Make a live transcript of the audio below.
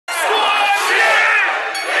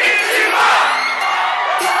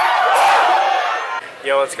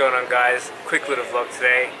what's going on, guys? Quick little vlog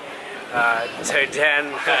today. So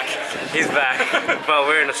Dan, he's back, but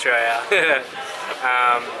we're in Australia.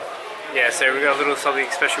 Yeah, so we got a little something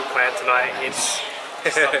special planned tonight. It's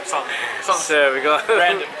so we got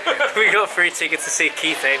random. We got free tickets to see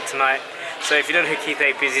Keith Ape tonight. So if you don't know who Keith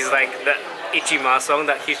Ape is, he's like that Ichima song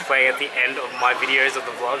that he's playing at the end of my videos of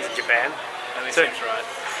the vlogs in Japan. Only seems right.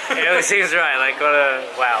 It only seems right. Like what a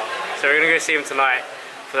wow. So we're gonna go see him tonight.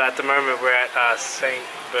 But at the moment we're at St.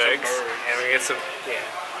 Berg's and we get some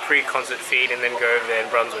pre-concert feed and then go over there in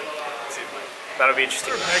Brunswick. That'll be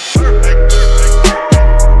interesting.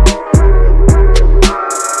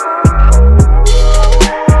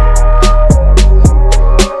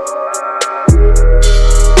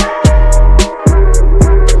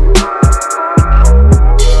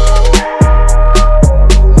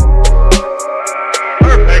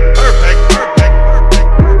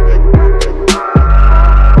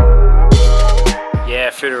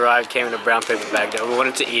 Food arrived, came in a brown paper bag that we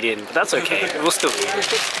wanted to eat in, but that's okay, we'll still eat it.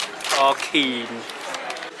 Oh, Keen.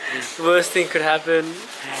 The worst thing could happen.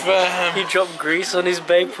 He dropped grease on his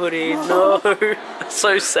BAPE pudding. No,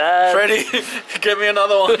 so sad. Freddie, get me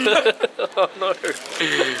another one. Oh no.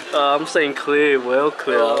 I'm saying clear, well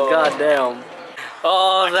clear. Oh. God damn.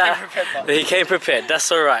 Oh, that. He came prepared.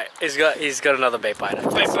 That's all right. He's got another BAPE item.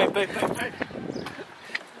 BAPE.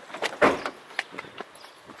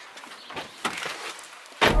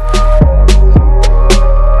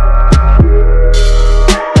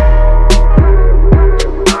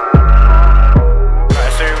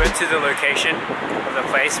 The location of the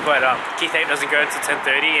place, but Keith Ape doesn't go until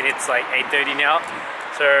 10:30 and it's like 8:30 now,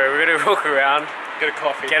 so we're gonna walk around, get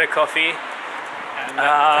a coffee,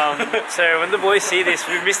 and so when the boys see this,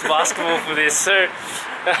 we missed basketball for this, so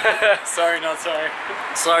sorry, not sorry.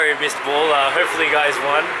 Sorry, missed ball. Hopefully you guys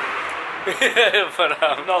won. But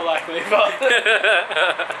not likely, but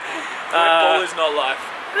ball is not life.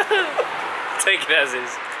 Take it as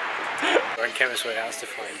is. We're in Chemist Warehouse to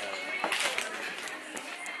find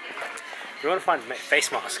we want to find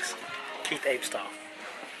face masks, Keith Ape style.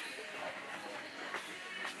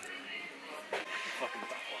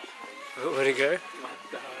 Where'd it go?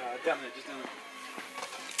 Down there, just down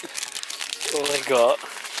there. All I got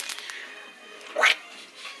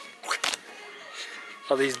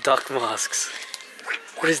are these duck masks.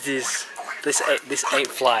 What is this? This ain't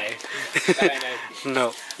fly.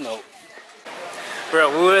 No. We're at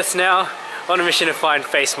Woolworths now. On a mission to find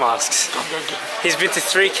face masks. He's been to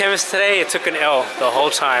 3 chemists today. It took an L the whole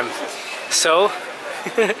time. So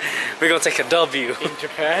we're gonna take a W. In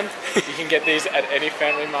Japan, you can get these at any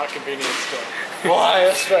Family Mart convenience store. Why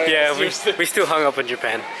Australia? Yeah, we still hung up on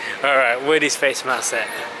Japan. All right, where are these face masks at?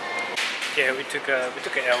 Yeah, we took an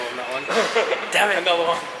L on that one. Damn it! Another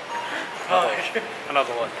one.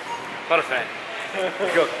 Another one. Not a fan.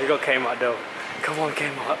 We got Kmart though. Come on,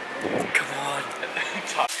 Kmart. Come on.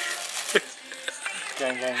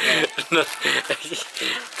 Gang. No.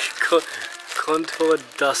 Contour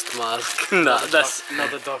dust mask. No, that's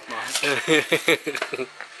another dog mask.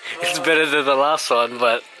 It's better than the last one,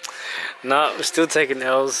 but no, we're still taking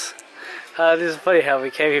L's. This is funny how we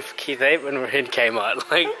came here for Keith Ape when we're in Kmart,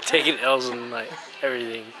 like taking L's and like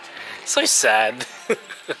everything. So sad.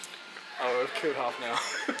 Oh, we've killed half now.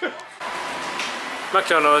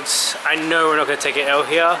 McDonald's. I know we're not gonna take an L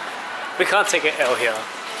here. We can't take an L here.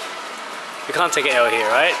 We can't take an L here,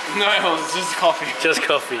 right? No, it's just coffee. Just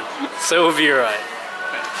coffee. So we'll be alright.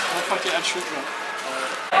 Look who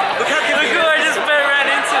I just ran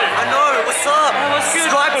into. I know, what's up?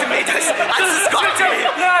 Subscribe to me. Unsubscribe to me.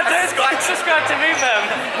 No, don't subscribe to me, fam.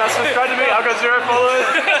 No, subscribe to me. I've got 0 followers.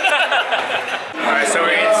 Alright, so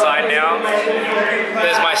we're inside now.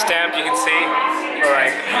 There's my stamp, you can see.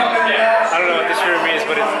 Alright. I don't know what this room is,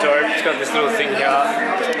 but it's dope. It's got this little thing here.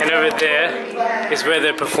 And over there is where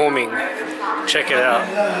they're performing. Check it out.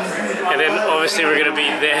 And then obviously we're gonna be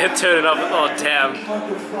there turning up. Oh damn.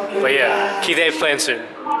 But yeah, Keith Ape's playing soon.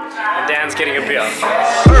 And Dan's getting a beer.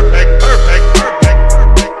 Perfect.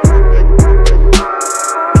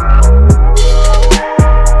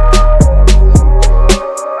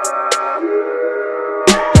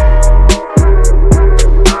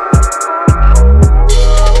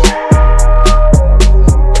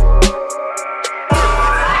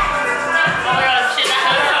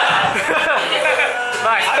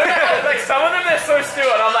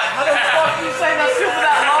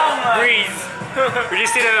 We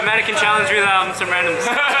just did a mannequin challenge with some randoms.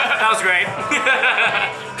 That was great.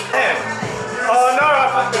 Oh no, I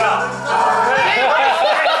fucked it up.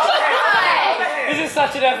 This is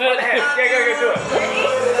such an effort. Go do it.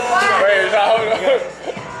 Wait, hold on.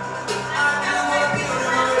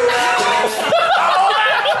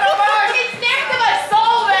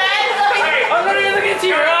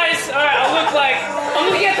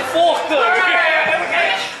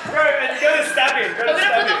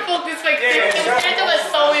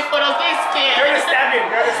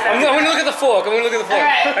 fork. I'm gonna look at the fork.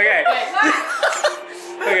 Alright. Okay.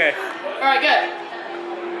 Okay. Alright, good.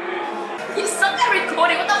 You suck at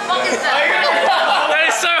recording. What the fuck is that? That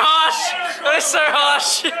is so harsh. That is so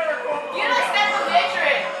harsh. You don't stand from there,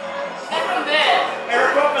 Trey. Stand from there.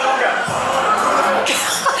 I'm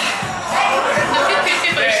just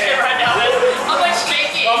pissing my shit right now, man. I'm like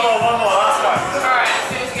shaking. One more, last one. Alright, let's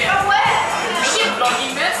do this again. Are you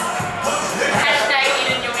vlogging this? Hashtag eat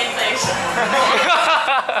in your win face.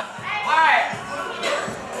 Alright.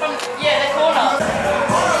 From, yeah, the corner.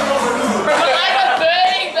 From my life is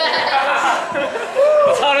burning back.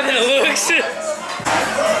 It's harder than it looks.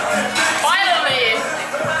 Finally.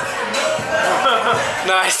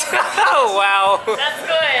 Nice. Oh, wow. That's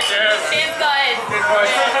good. Cheers, guys.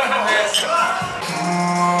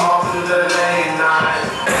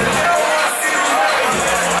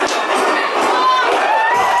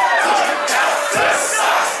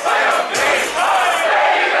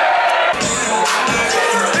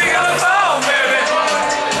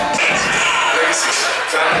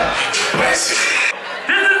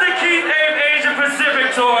 This is the Keith Ape Asia Pacific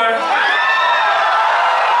Tour.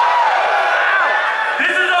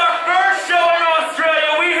 This is our first show in Australia.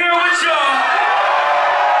 We here with y'all.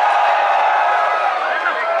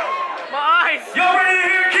 My eyes. Y'all ready to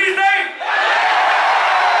hear Keith Ape?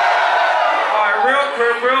 Alright,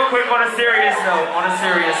 real quick on a serious note.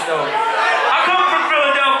 I come from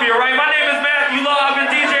Philadelphia, right? My name is Matthew Law. I've been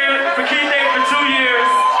DJing for Keith Ape for 2 years.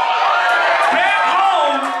 Back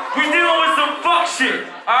home, we dealing with some fuck shit.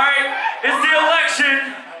 Alright? It's the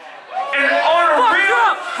election. And on a real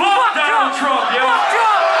fuck Donald Trump, yo.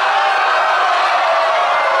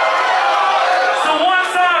 So one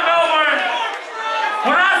time, Melbourne,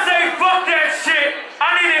 when I say fuck that shit,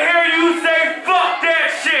 I need to hear you say fuck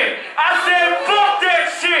that shit. I said fuck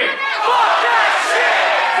that shit. Fuck that shit.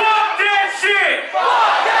 Fuck that shit.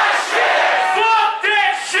 Fuck that shit. Fuck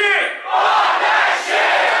that shit. Fuck that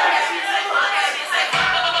shit.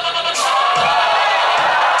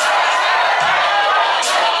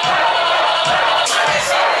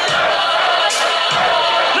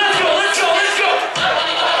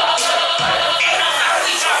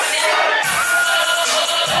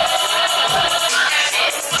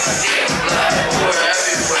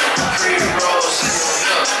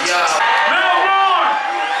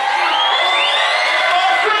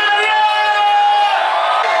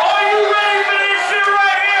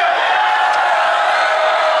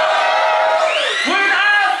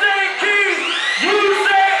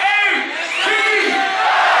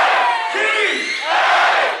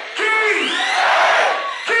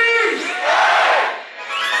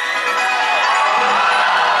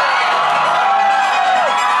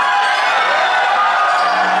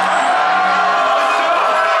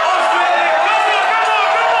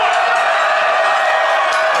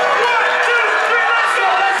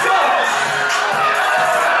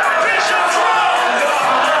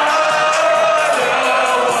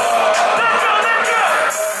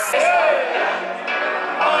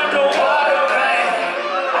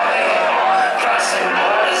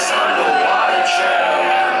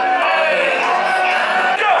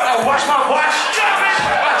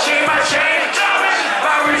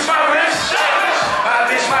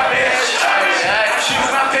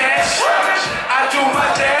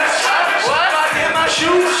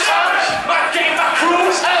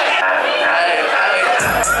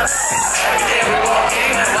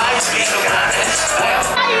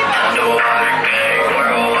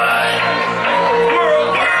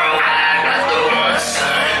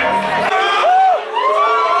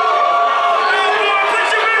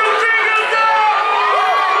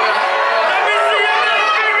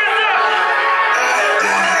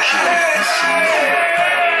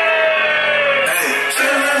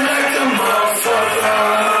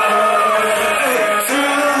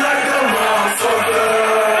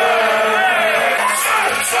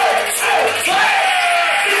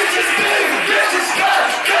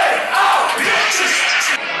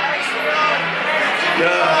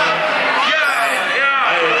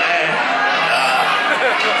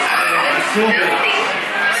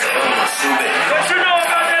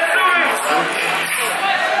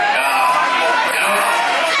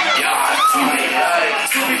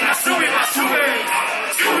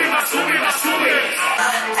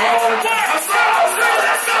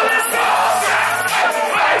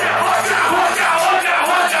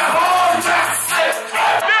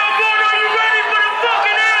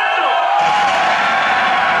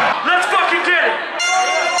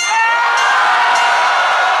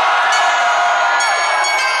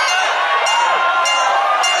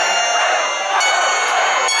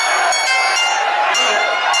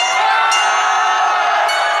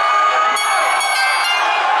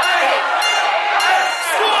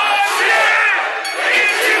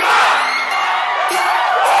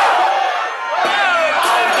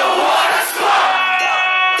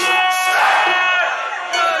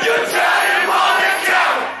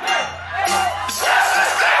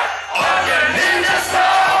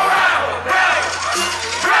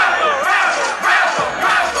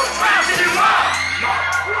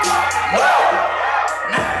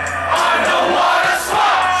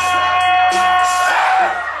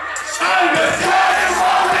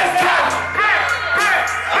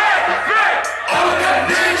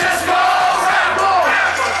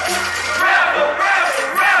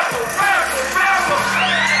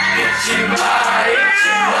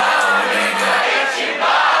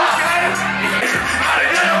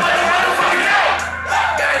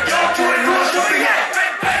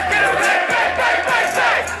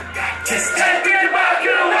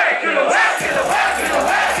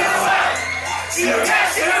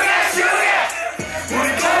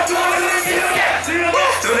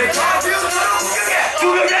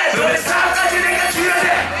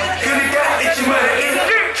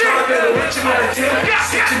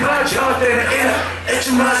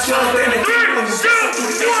 too much love and it Three,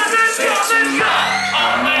 two, one, let's go, let's go.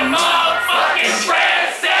 On my motherfucking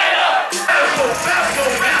trendsetter.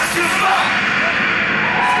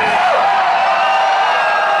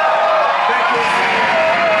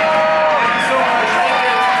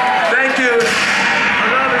 Thank you. I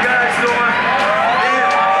love you guys doing.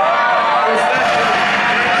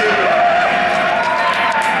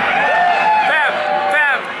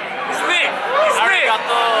 Bam! He's lit! He's lit!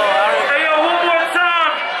 Hey yo, one more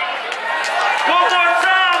time. One more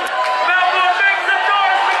time. Malcolm, make some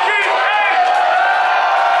noise for Keith. Hey!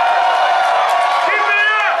 Keep it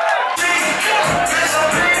up!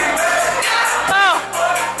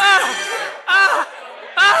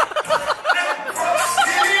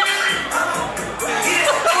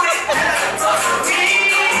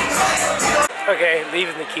 Okay,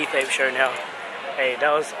 leaving the Keith Ape show now. Hey,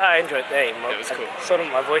 I enjoyed that. Hey, It was cool. Sort of,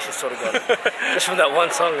 my voice is sort of gone. Just from that one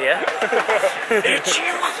song, yeah?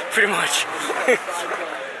 Pretty much.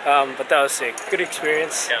 But that was sick. Good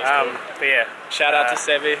experience. Yeah, it was cool. But yeah. Shout out to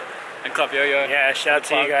Sebi and Club Yo-Yo. Yeah, shout out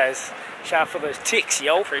to you guys. Shout out for those ticks,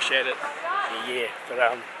 yo. Appreciate it. Yeah,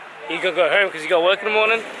 but you gonna go home because you got work in the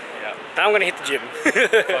morning? Yeah. I'm gonna hit the gym.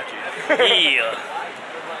 Fuck you. Yeah.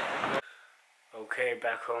 Okay,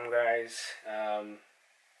 back home, guys.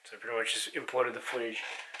 So pretty much just imported the footage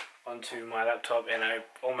onto my laptop, and I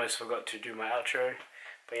almost forgot to do my outro.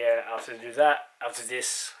 But yeah, after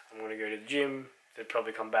this, I'm gonna go to the gym. Then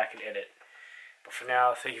probably come back and edit. But for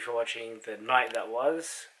now, thank you for watching the night that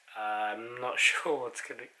was. I'm not sure what's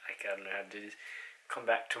gonna. I don't know how to do this. Come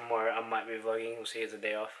back tomorrow. I might be vlogging. We'll see. It's a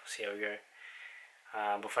day off. See how we go.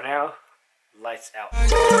 But for now, lights out.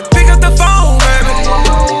 Pick up the phone,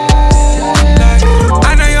 baby.